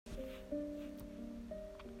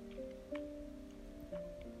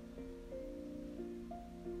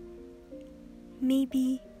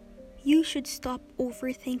Maybe you should stop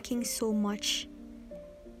overthinking so much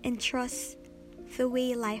and trust the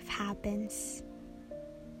way life happens.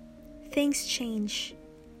 Things change.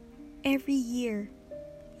 Every year,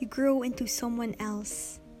 you grow into someone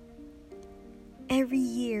else. Every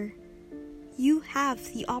year, you have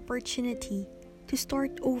the opportunity to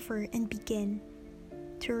start over and begin,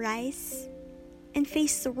 to rise and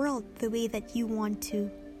face the world the way that you want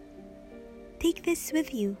to. Take this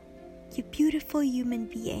with you, you beautiful human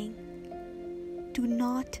being. Do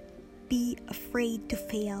not be afraid to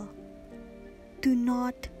fail. Do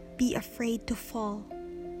not be afraid to fall.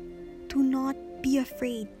 Do not be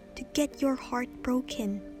afraid to get your heart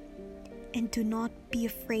broken. And do not be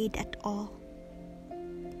afraid at all.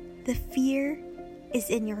 The fear is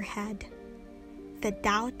in your head. The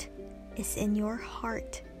doubt is in your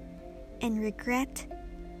heart. And regret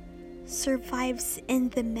survives in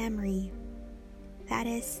the memory. That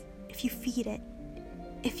is, if you feed it,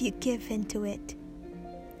 if you give into it.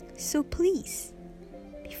 So please,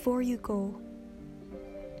 before you go,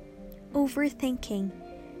 overthinking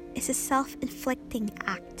is a self-inflicting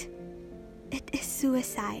act. It is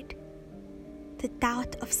suicide. The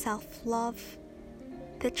doubt of self-love,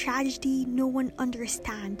 the tragedy no one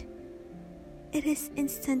understands. It is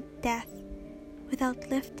instant death without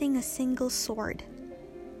lifting a single sword.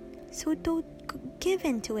 So don't give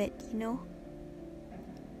into it,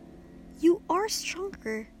 You are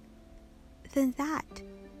stronger than that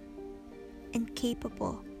and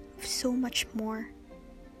capable of so much more.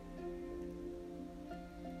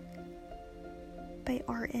 By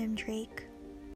R.M. Drake.